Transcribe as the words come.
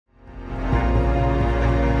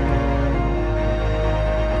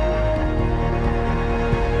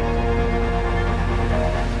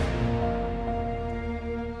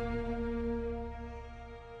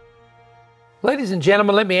Ladies and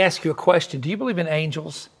gentlemen, let me ask you a question. Do you believe in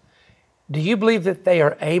angels? Do you believe that they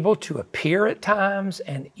are able to appear at times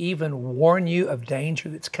and even warn you of danger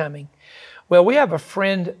that's coming? Well, we have a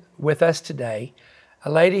friend with us today,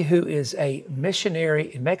 a lady who is a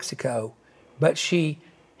missionary in Mexico, but she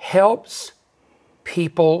helps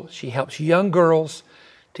people, she helps young girls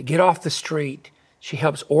to get off the street. She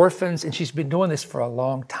helps orphans, and she's been doing this for a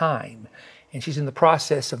long time. And she's in the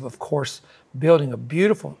process of course, building a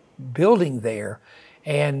beautiful building there,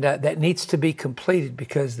 and that needs to be completed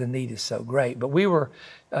because the need is so great. But we were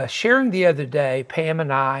sharing the other day, Pam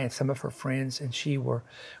and I and some of her friends, and she were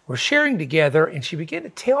sharing together, and she began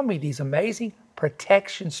to tell me these amazing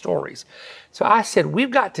protection stories. So I said,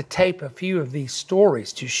 we've got to tape a few of these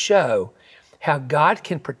stories to show how God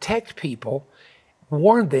can protect people,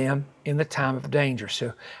 warn them in the time of danger.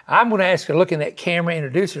 So I'm going to ask her to look in that camera,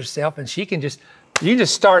 introduce herself, and you can just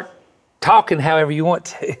start talking however you want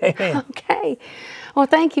to. Amen. Okay. Well,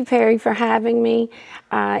 thank you, Perry, for having me.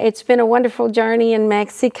 It's been a wonderful journey in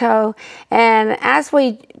Mexico. And as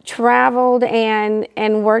we traveled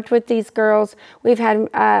and worked with these girls, we've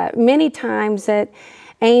had many times that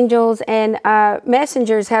angels and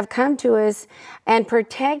messengers have come to us and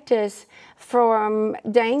protect us from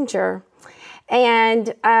danger.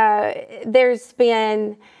 And there's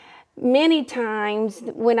been many times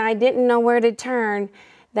when I didn't know where to turn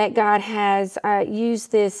that God has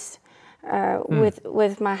used this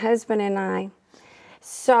with my husband and I.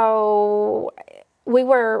 So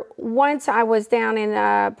once I was down in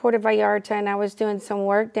Puerto Vallarta, and I was doing some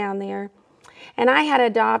work down there, and I had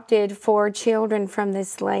adopted 4 children from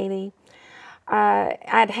this lady.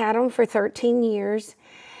 I'd had them for 13 years,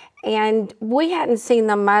 and we hadn't seen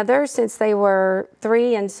the mother since they were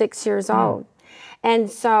 3 and 6 years old.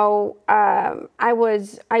 And so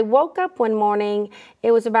I woke up one morning,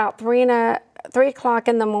 it was about 3 o'clock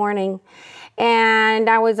in the morning, and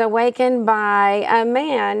I was awakened by a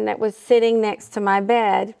man that was sitting next to my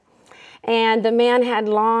bed. And the man had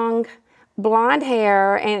long blonde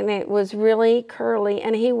hair, and it was really curly,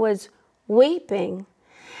 and he was weeping.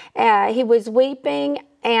 He was weeping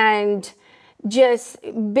and just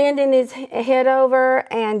bending his head over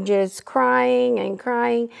and just crying and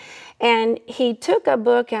crying. And he took a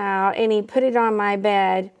book out and he put it on my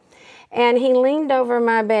bed, and he leaned over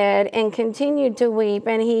my bed and continued to weep,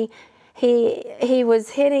 and he was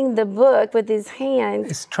hitting the book with his hand.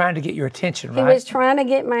 It's trying to get your attention, right? He was trying to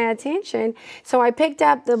get my attention. So I picked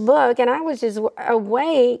up the book, and I was just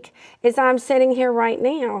awake as I'm sitting here right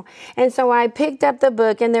now. And so I picked up the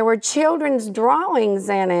book, and there were children's drawings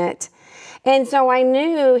in it. And so I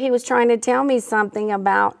knew he was trying to tell me something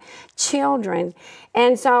about children.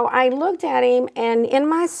 And so I looked at him, and in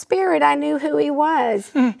my spirit, I knew who he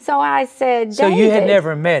was. So I said, David. So you had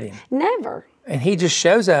never met him? Never. And he just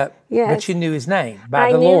shows up, yes. But you knew his name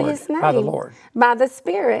by the Lord. His name, by the Lord. By the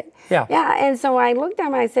Spirit. Yeah. Yeah. And so I looked at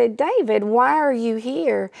him, I said, David, why are you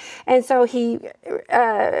here? And so he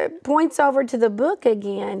points over to the book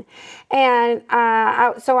again. And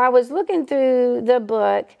so I was looking through the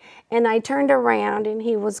book, and I turned around, and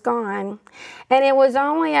he was gone. And it was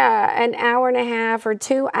only an hour and a half or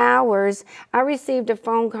 2 hours, I received a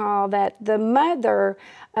phone call that the mother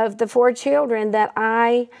of the 4 children that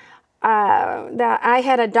I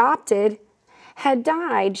had adopted had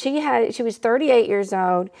died. She was 38 years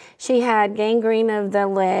old. She had gangrene of the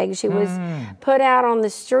leg. She was put out on the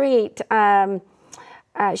street.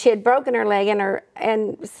 She had broken her leg,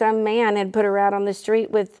 and some man had put her out on the street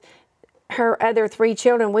with her other 3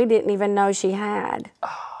 children we didn't even know she had.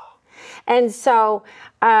 Oh. And so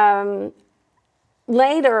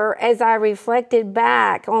later, as I reflected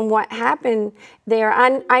back on what happened there,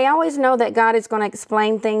 I always know that God is going to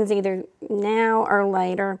explain things either now or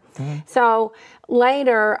later. So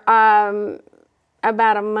later,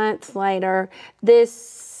 about a month later,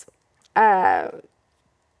 this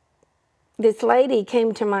lady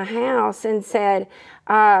came to my house and said,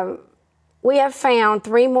 we have found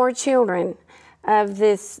 3 more children of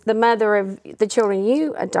the mother of the children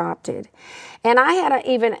you adopted. And I had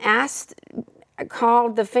even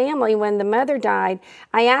called the family when the mother died.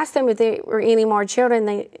 I asked them if there were any more children,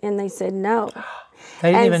 and they said no.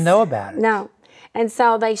 They didn't even know about it. No. And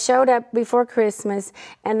so they showed up before Christmas,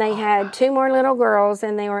 and they had 2 more little girls,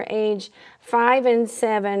 and they were aged 5 and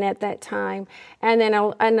 7 at that time, and then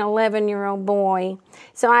an 11-year-old boy.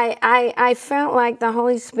 So I felt like the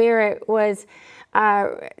Holy Spirit was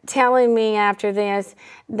telling me after this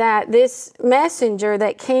that this messenger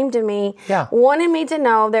that came to me Yeah. wanted me to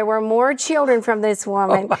know there were more children from this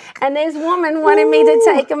woman, and this woman wanted me to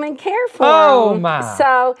take them and care for Oh, them. my.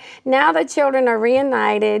 So now the children are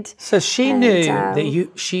reunited. So she knew that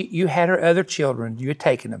you had her other children, you had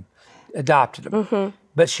taken them, adopted them.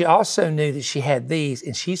 But she also knew that she had these,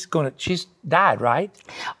 and she's died, right?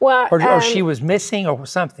 Well, Or she was missing or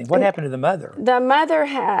something. What happened to the mother? the mother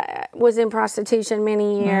was in prostitution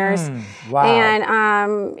many years, wow.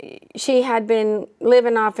 and she had been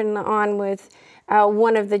living off and on with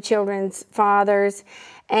one of the children's fathers.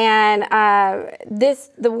 And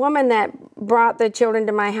the woman that brought the children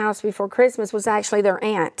to my house before Christmas was actually their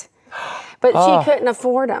aunt, but she couldn't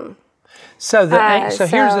afford them. So here's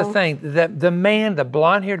the thing: the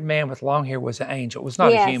blonde-haired man with long hair was an angel. It was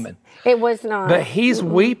not a human. It was not. But he's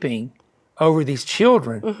weeping over these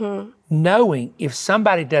children, knowing if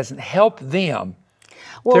somebody doesn't help them,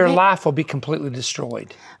 their life will be completely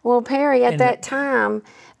destroyed. Well, Perry, at that time,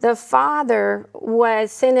 the father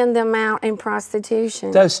was sending them out in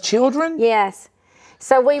prostitution. Those children? Yes.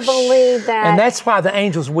 So we believe that. And that's why the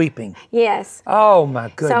angel's weeping. Yes. Oh,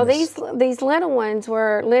 my goodness. So these little ones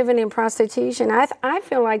were living in prostitution. I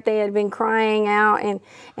feel like they had been crying out, and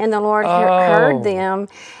the Lord heard them.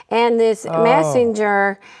 And this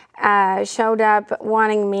messenger showed up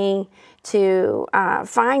wanting me to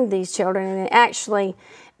find these children. And actually,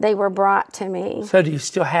 they were brought to me. So do you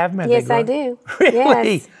still have them? Yes, I do.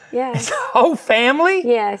 Really? Yes. Yes. It's a whole family?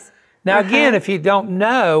 Yes. Now, again, if you don't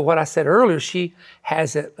know what I said earlier, she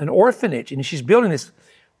has an orphanage, and she's building this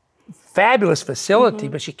fabulous facility,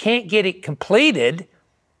 but she can't get it completed.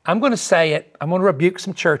 I'm going to say it. I'm going to rebuke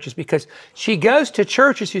some churches, because she goes to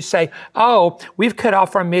churches who say, oh, we've cut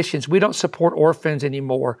off our missions. We don't support orphans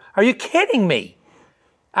anymore. Are you kidding me?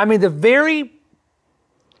 I mean,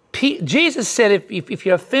 Jesus said, if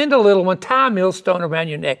you offend a little one, tie a millstone around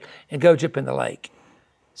your neck and go jump in the lake.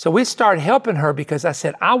 So we started helping her because I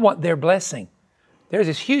said, I want their blessing. There's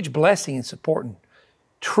this huge blessing in supporting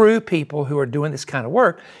true people who are doing this kind of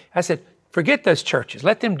work. I said, forget those churches.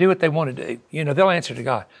 Let them do what they want to do. You know, they'll answer to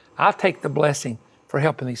God. I'll take the blessing for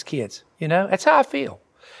helping these kids. You know, that's how I feel.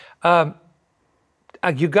 You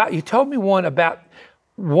told me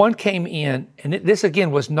one came in, and this again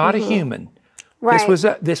was not a human. Right.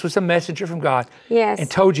 This was a messenger from God. Yes. And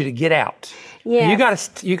told you to get out. Yes.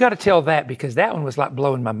 You got to tell that, because that one was like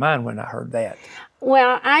blowing my mind when I heard that.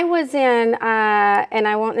 Well, I was in, and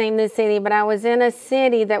I won't name the city, but I was in a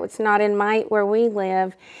city that was not in where we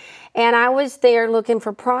live. And I was there looking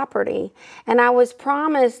for property. And I was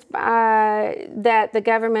promised that the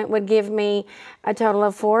government would give me a total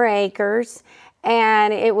of 4 acres.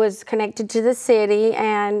 And it was connected to the city,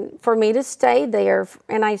 and for me to stay there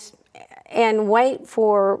and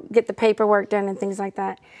get the paperwork done and things like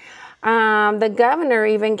that. The governor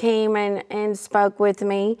even came and spoke with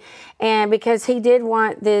me, and because he did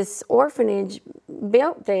want this orphanage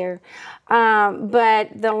built there. But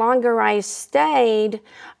the longer I stayed,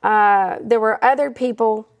 there were other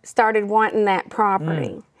people started wanting that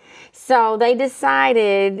property. So they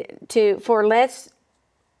decided for less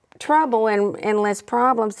trouble and less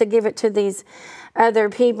problems to give it to these other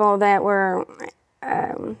people that were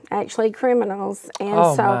actually criminals,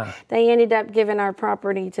 and they ended up giving our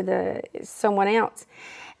property to someone else.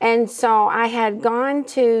 And so I had gone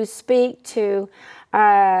to speak to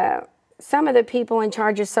some of the people in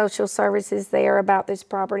charge of social services there about this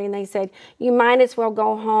property, and they said, you might as well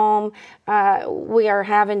go home. We are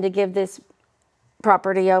having to give this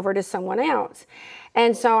property over to someone else.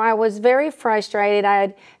 And so I was very frustrated. I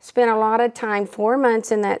had spent a lot of time, 4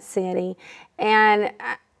 months in that city, and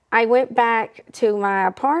I went back to my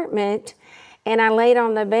apartment, and I laid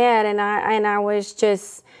on the bed, and I was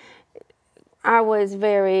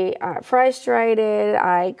very frustrated.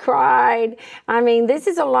 I cried. I mean, this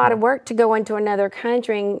is a lot of work to go into another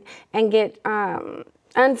country and get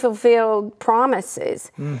unfulfilled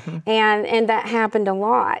promises, and that happened a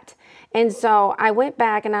lot. And so I went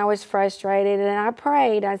back, and I was frustrated, and I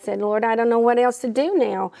prayed. I said, Lord, I don't know what else to do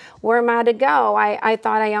now. Where am I to go? I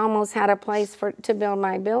thought I almost had a place to build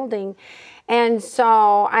my building. And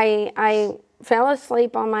so I fell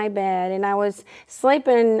asleep on my bed, and I was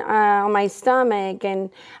sleeping on my stomach, and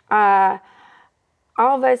all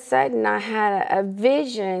of a sudden I had a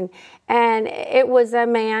vision, and it was a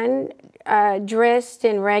man dressed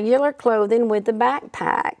in regular clothing with a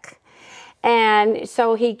backpack. And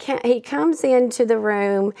so he comes into the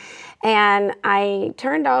room, and I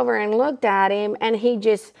turned over and looked at him, and he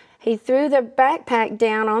threw the backpack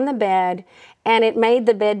down on the bed, and it made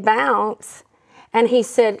the bed bounce, and he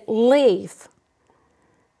said, leave.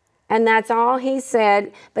 And that's all he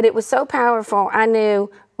said. But it was so powerful. I knew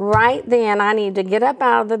right then I needed to get up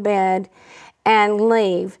out of the bed and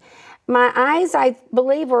leave. My eyes, I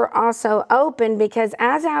believe, were also open because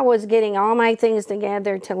as I was getting all my things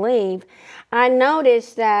together to leave, I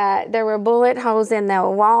noticed that there were bullet holes in the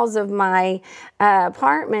walls of my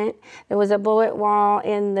apartment. There was a bullet wall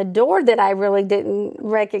in the door that I really didn't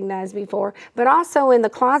recognize before, but also in the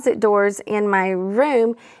closet doors in my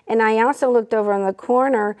room. And I also looked over in the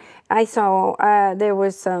corner. I saw there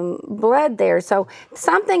was some blood there. So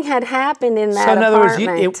something had happened in that apartment. So in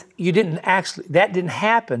other words, you didn't actually, that didn't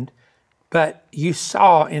happen, but you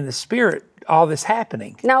saw in the spirit all this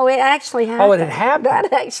happening. No, it actually happened. Oh, it had happened?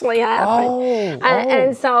 That actually happened.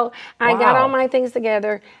 And so I got all my things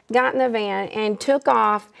together, got in the van, and took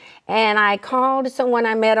off. And I called someone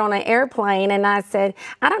I met on an airplane, and I said,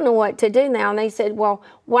 I don't know what to do now. And they said, well,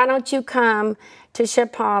 why don't you come to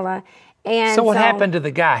Chapala? And so what happened to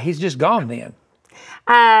the guy? He's just gone then.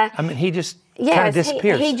 I mean, he just kind of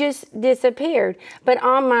disappears. He just disappeared. But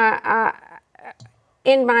on my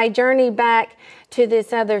in my journey back to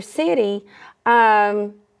this other city,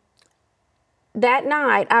 that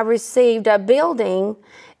night I received a building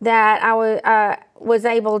that I was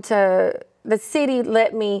able to, the city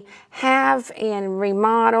let me have and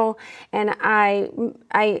remodel, and I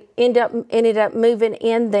ended up moving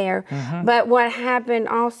in there. But what happened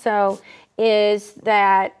also is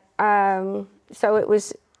that, so it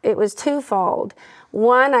was twofold.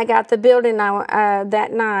 One, I got the building that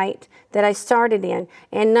night that I started in.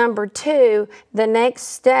 And number two, the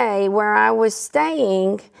next day where I was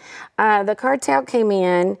staying, the cartel came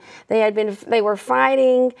in. They were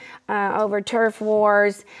fighting over turf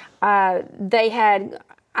wars. I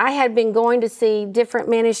had been going to see different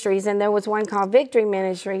ministries, and there was one called Victory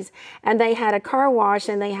Ministries, and they had a car wash,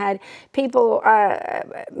 and they had people,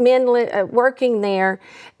 men working there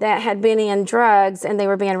that had been in drugs, and they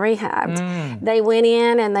were being rehabbed. They went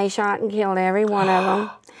in and they shot and killed every one of them.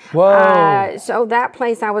 Whoa. So that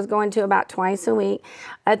place I was going to about twice a week.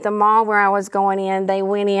 At the mall where I was going in, they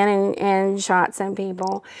went in and shot some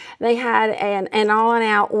people. They had an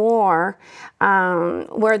all-out war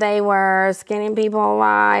where they were skinning people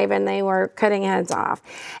alive and they were cutting heads off.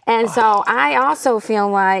 And so I also feel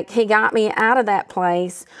like he got me out of that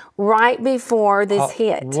place right before this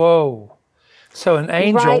hit. Whoa. So an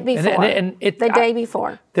angel. Right before, the day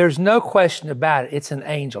before. There's no question about it. It's an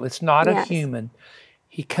angel. It's not a human.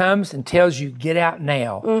 He comes and tells you, get out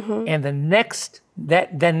now. And the next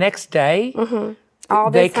day,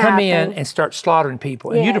 they come in and start slaughtering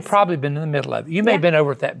people. And you'd have probably been in the middle of it. You may have been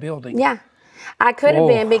over at that building. Yeah, I could have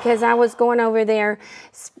been, because I was going over there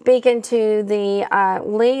speaking to the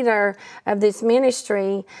leader of this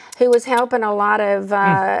ministry who was helping a lot of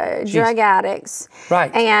drug addicts.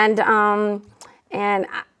 Right. And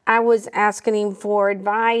I was asking him for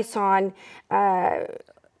advice on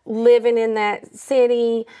living in that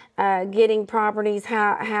city, getting properties,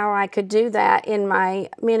 how I could do that in my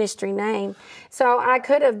ministry name. So I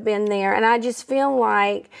could have been there, and I just feel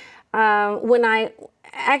like when I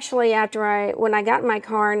got in my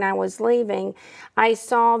car and I was leaving, I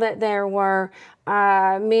saw that there were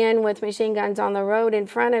men with machine guns on the road in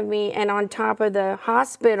front of me, and on top of the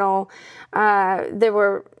hospital, there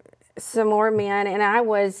were some more men, and I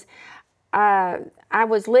was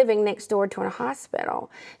living next door to a hospital.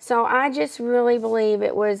 So I just really believe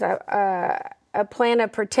it was a plan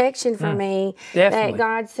of protection for me. Definitely. That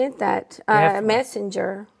God sent that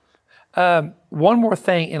messenger. One more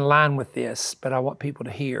thing in line with this, but I want people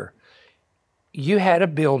to hear. You had a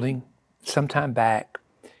building some time back,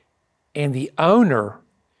 and the owner,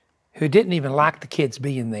 who didn't even like the kids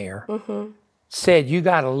being there, said, you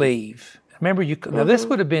got to leave. Remember, now this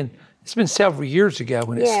would have been, it's been several years ago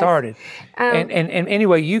when it started. And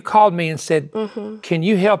anyway, you called me and said, can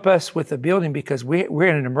you help us with the building, because we're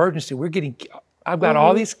in an emergency. I've got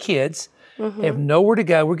all these kids, they have nowhere to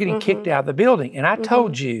go. We're getting kicked out of the building. And I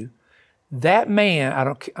told you, that man, I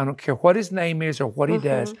don't care what his name is or what he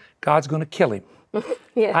does, God's going to kill him.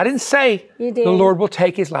 I didn't say the Lord will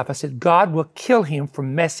take his life. I said, God will kill him for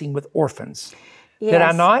messing with orphans. Did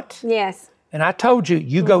I not? Yes. And I told you,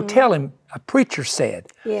 you go tell him, a preacher said,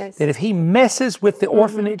 that if he messes with the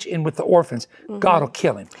orphanage and with the orphans, God will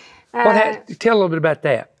kill him. Tell a little bit about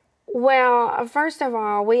that. Well, first of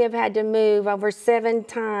all, we have had to move over 7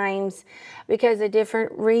 times because of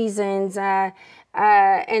different reasons.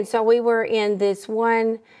 And so we were in this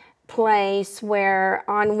one place where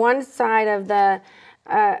on one side of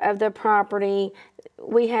the property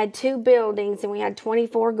we had 2 buildings, and we had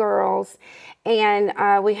 24 girls, and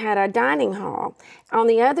we had a dining hall. On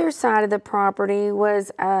the other side of the property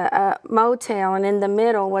was a motel, and in the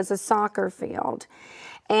middle was a soccer field.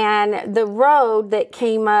 And the road that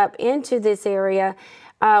came up into this area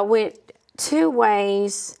went 2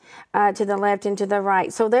 ways, to the left and to the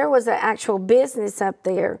right. So there was an actual business up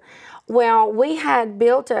there. Well, we had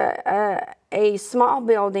built a small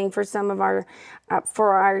building for some of our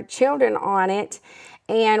for our children on it,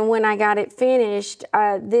 and when I got it finished,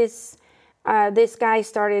 this guy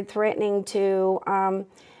started threatening to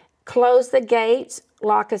close the gates,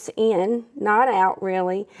 lock us in, not out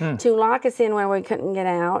really, to lock us in when we couldn't get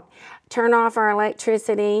out, turn off our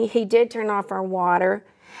electricity. He did turn off our water,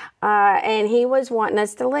 and he was wanting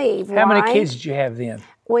us to leave. How many kids did you have then?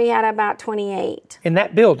 We had about 28. In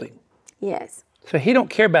that building? Yes. So he don't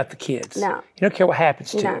care about the kids. No. He don't care what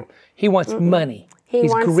happens to him. He wants money. He's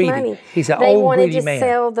wants greedy. Money. He's an old greedy man.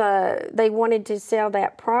 They wanted to sell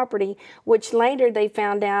that property, which later they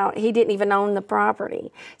found out he didn't even own the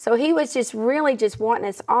property. So he was just really just wanting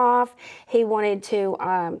us off. He wanted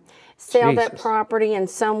to sell that property in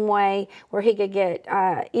some way where he could get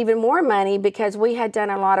even more money, because we had done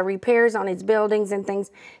a lot of repairs on his buildings and things,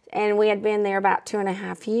 and we had been there about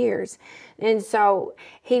 2.5 years. And so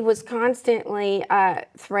he was constantly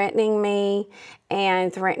threatening me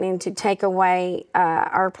and threatening to take away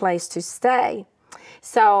our place to stay.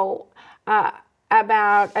 So I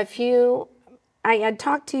had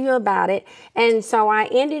talked to you about it, and so I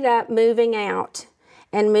ended up moving out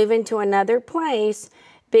and moving to another place,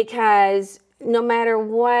 because no matter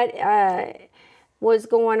what was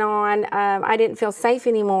going on, I didn't feel safe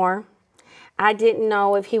anymore. I didn't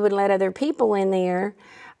know if he would let other people in there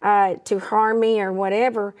to harm me or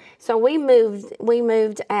whatever. So we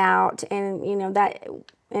moved out, and you know that,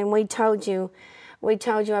 and we told you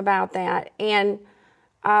about that. And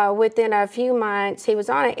within a few months, he was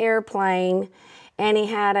on an airplane, and he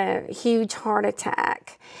had a huge heart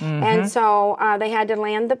attack. And so they had to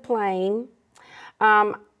land the plane.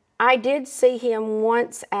 I did see him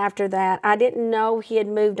once after that. I didn't know he had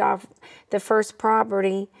moved off the first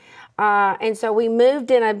property. And so we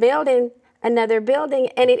moved in another building,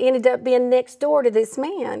 and it ended up being next door to this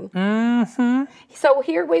man. So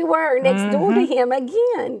here we were next door to him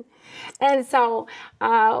again. And so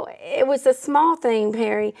it was a small thing,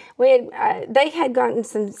 Perry. They had gotten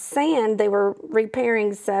some sand. They were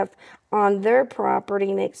repairing stuff on their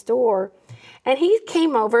property next door. And he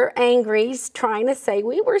came over angry, trying to say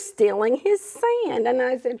we were stealing his sand. And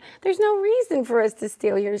I said, there's no reason for us to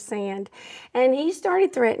steal your sand. And he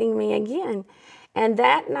started threatening me again. And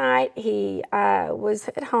that night he was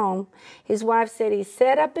at home. His wife said he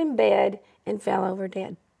sat up in bed and fell over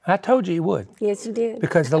dead. I told you he would. Yes, you did.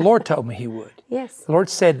 Because the Lord told me he would. Yes. The Lord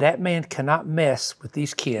said that man cannot mess with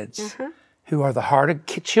these kids who are the heart of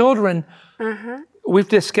children. We've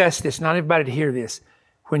discussed this, not everybody to hear this.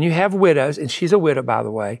 When you have widows, and she's a widow, by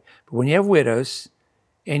the way, but when you have widows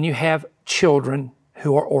and you have children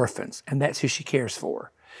who are orphans, and that's who she cares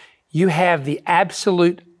for, you have the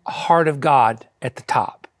absolute heart of God at the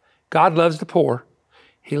top. God loves the poor.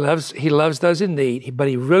 He loves those in need, but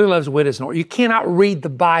he really loves widows and orphans. You cannot read the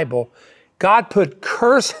Bible. God put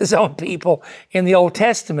curses on people in the Old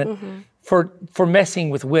Testament for messing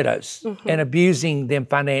with widows and abusing them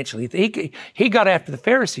financially. He got after the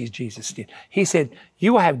Pharisees, Jesus did. He said,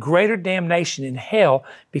 you will have greater damnation in hell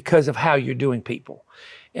because of how you're doing people.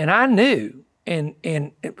 And I knew, and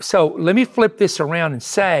so let me flip this around and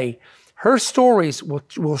say, her stories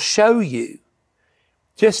will show you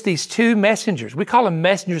just these 2 messengers. We call them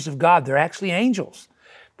messengers of God. They're actually angels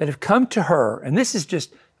that have come to her. And this is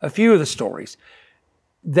just a few of the stories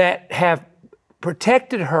that have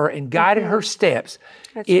protected her and guided her steps.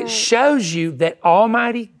 It shows you that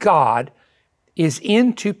Almighty God is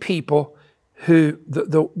into people who,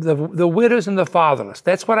 the widows and the fatherless.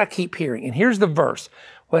 That's what I keep hearing. And here's the verse.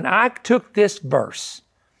 When I took this verse,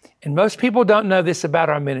 and most people don't know this about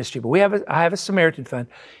our ministry, but I have a Samaritan Fund,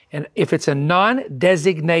 and if it's a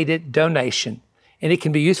non-designated donation, and it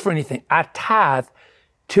can be used for anything, I tithe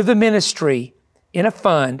to the ministry in a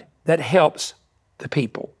fund that helps the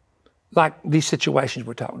people, like these situations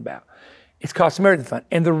we're talking about. It's called Samaritan Fund.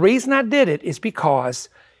 And the reason I did it is because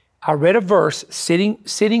I read a verse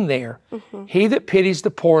sitting there. He that pities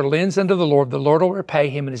the poor lends unto the Lord will repay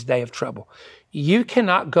him in his day of trouble. You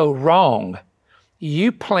cannot go wrong.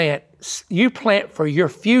 You plant for your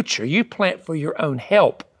future. You plant for your own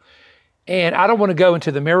help. And I don't want to go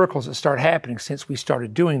into the miracles that start happening since we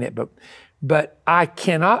started doing that, but I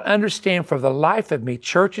cannot understand for the life of me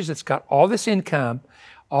churches that's got all this income,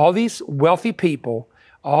 all these wealthy people,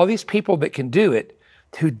 all these people that can do it,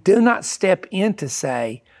 who do not step in to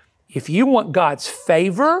say, if you want God's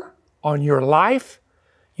favor on your life,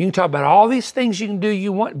 you can talk about all these things you can do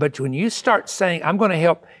you want, but when you start saying, I'm going to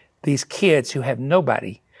help these kids who have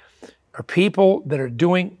nobody, or people that are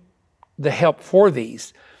doing the help for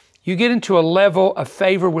these, you get into a level of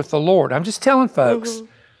favor with the Lord. I'm just telling folks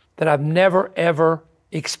that I've never, ever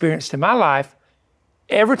experienced in my life.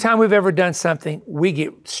 Every time we've ever done something, we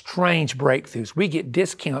get strange breakthroughs. We get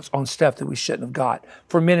discounts on stuff that we shouldn't have got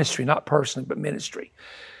for ministry, not personally, but ministry.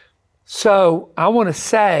 So I want to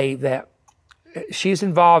say that she's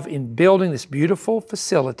involved in building this beautiful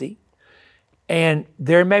facility, and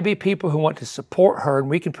there may be people who want to support her, and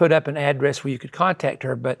we can put up an address where you could contact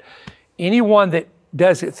her, but anyone that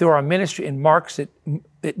does it through our ministry and marks it,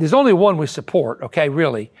 there's only one we support, okay,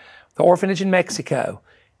 really, the orphanage in Mexico.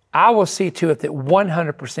 I will see to it that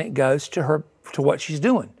 100% goes to her, to what she's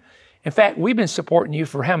doing. In fact, we've been supporting you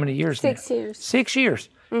for how many years now? 6 years. 6 years.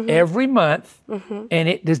 Every month.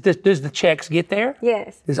 And does the checks get there?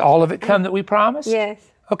 Yes. Does all of it come that we promised? Yes.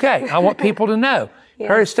 Okay, I want people to know. Yes.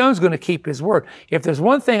 Perry Stone's going to keep his word. If there's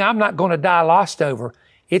one thing I'm not going to die lost over,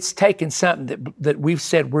 it's taking something that we've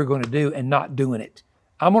said we're going to do and not doing it.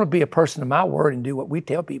 I'm going to be a person of my word and do what we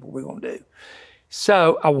tell people we're going to do.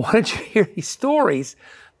 So I wanted you to hear these stories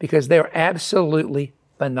because they're absolutely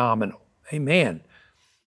phenomenal. Amen.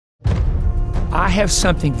 I have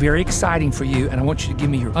something very exciting for you, and I want you to give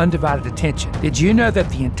me your undivided attention. Did you know that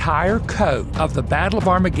the entire code of the Battle of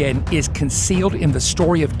Armageddon is concealed in the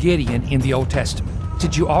story of Gideon in the Old Testament?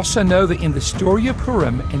 Did you also know that in the story of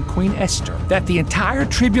Purim and Queen Esther, that the entire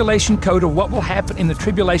tribulation code of what will happen in the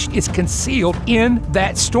tribulation is concealed in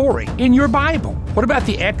that story, in your Bible? What about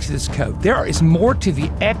the Exodus code? There is more to the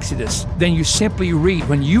Exodus than you simply read.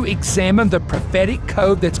 When you examine the prophetic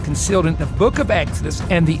code that's concealed in the book of Exodus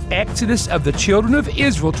and the exodus of the children of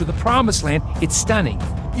Israel to the promised land, it's stunning.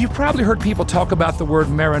 You've probably heard people talk about the word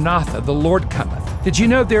Maranatha, the Lord cometh. Did you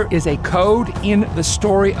know there is a code in the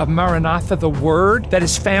story of Maranatha, the word that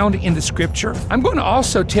is found in the scripture? I'm going to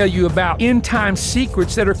also tell you about end-time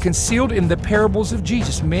secrets that are concealed in the parables of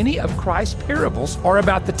Jesus. Many of Christ's parables are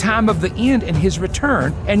about the time of the end and his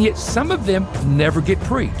return, and yet some of them never get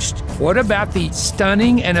preached. What about the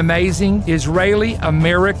stunning and amazing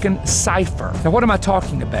Israeli-American cipher? Now, what am I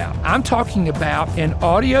talking about? I'm talking about an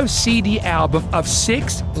audio CD album of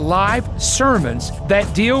 6 live sermons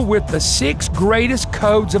that deal with the 6 greatest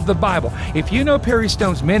codes of the Bible. If you know Perry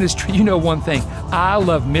Stone's ministry, you know one thing. I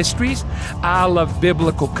love mysteries. I love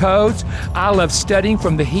biblical codes. I love studying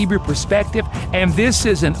from the Hebrew perspective. And this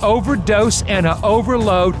is an overdose and an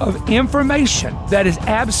overload of information that is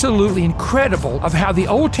absolutely incredible of how the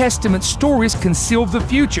Old Testament stories conceal the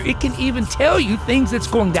future. It can even tell you things that's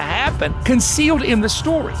going to happen concealed in the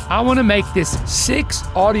story. I want to make this 6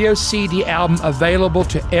 audio CD album available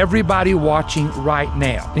to everybody watching right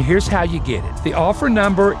now. Now here's how you get it. The offer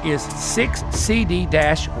number is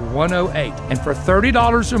 6CD-108, and for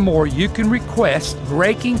 $30 or more, you can request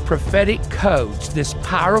Breaking Prophetic Codes, this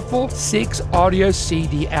powerful 6 audio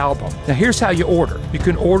CD album. Now here's how you order. You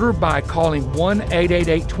can order by calling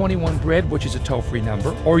 1-888-21-BREAD, which is a toll-free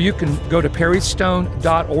number, or you can go to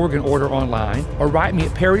perrystone.org and order online, or write me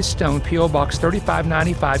at Perry Stone, P.O. Box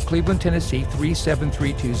 3595, Cleveland, Tennessee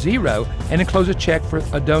 37320, and enclose a check for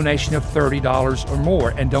a donation of $30 or more.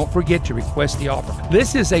 And don't forget to request the offer.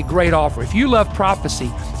 This is a great offer. If you love prophecy,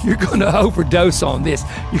 you're going to overdose on this.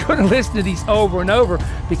 You're going to listen to these over and over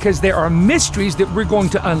because there are mysteries that we're going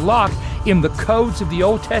to unlock in the codes of the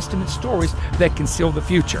Old Testament stories that conceal the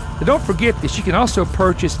future. But don't forget this. You can also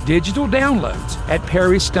purchase digital downloads at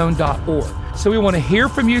perrystone.org. So we want to hear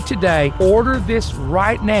from you today. Order this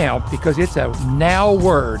right now because it's a now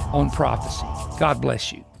word on prophecy. God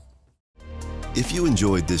bless you. If you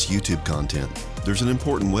enjoyed this YouTube content, there's an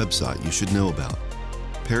important website you should know about,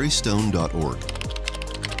 perrystone.org.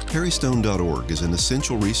 Perrystone.org is an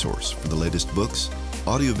essential resource for the latest books,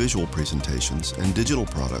 audiovisual presentations, and digital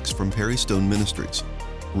products from Perry Stone Ministries,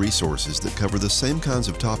 resources that cover the same kinds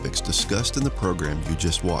of topics discussed in the program you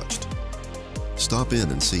just watched. Stop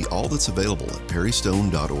in and see all that's available at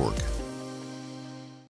perrystone.org.